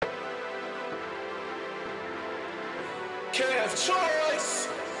Kev Choice.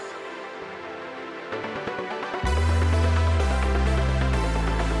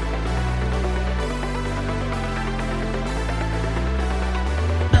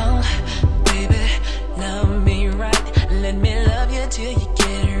 Oh, baby, love me right. Let me love you till you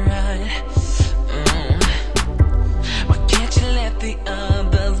get it right. Why can't you let the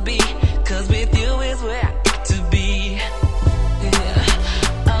others be? 'Cause with you is where I got to be. Yeah.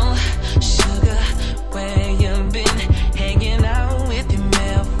 Oh, sugar, where you been? Hanging out with your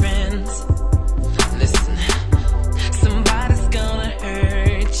male friends. Listen, somebody's gonna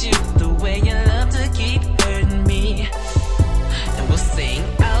hurt you the way you love to keep hurting me. And we'll sing,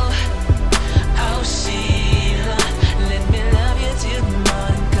 oh, oh, Sheila, let me love you till the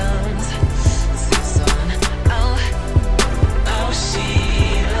morning comes. Sing song, oh, oh,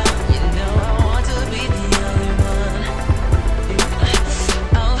 Sheila, you know I want to be the only one.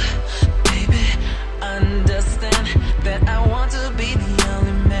 Oh, baby, understand that I want to be the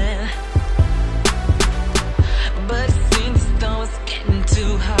only man. But it seems as though it's getting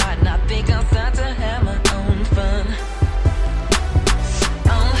too hard, and I think I'll start to have my own fun.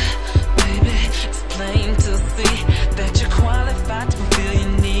 Oh, baby, it's plain to see that you're qualified to fulfill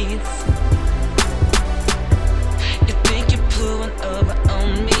your needs. You think you're pulling over on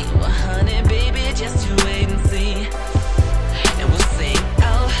me? Well, honey, baby, just you wait and see. And we'll sing,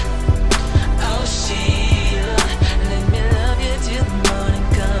 oh, oh, Sheila, let me love you till the morning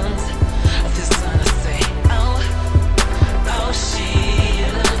comes. I feel something to say, oh, oh,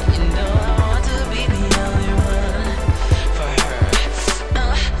 Sheila, you know I want to be the only one for her.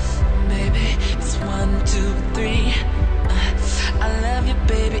 Maybe it's 1, 2, 3. I love you,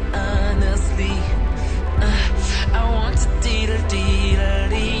 baby, honestly. I want to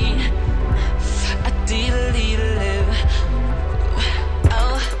deedle-deedle-dee. I deedle-deedle-live.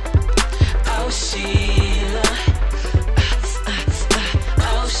 Oh, oh, Sheila.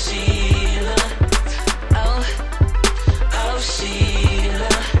 Oh, Sheila. Oh, oh,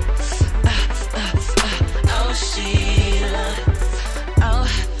 Sheila. Oh, Sheila. Oh,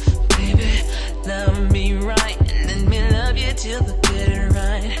 baby, love me right. Let me love you till the get it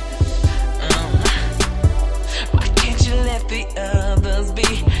right. Why can't you let the others be?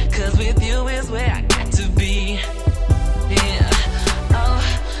 'Cause with you is where I got to be. Yeah. Oh,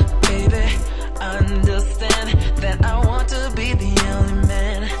 baby, understand that I want to be the only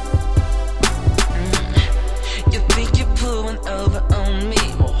man. You think you're pulling over on me?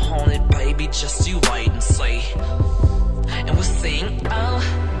 Well, hold it, baby, just you wait and see. And we'll sing, oh,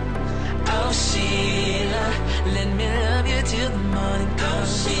 oh, Sheila, let me love you till the morning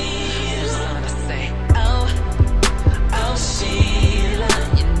comes.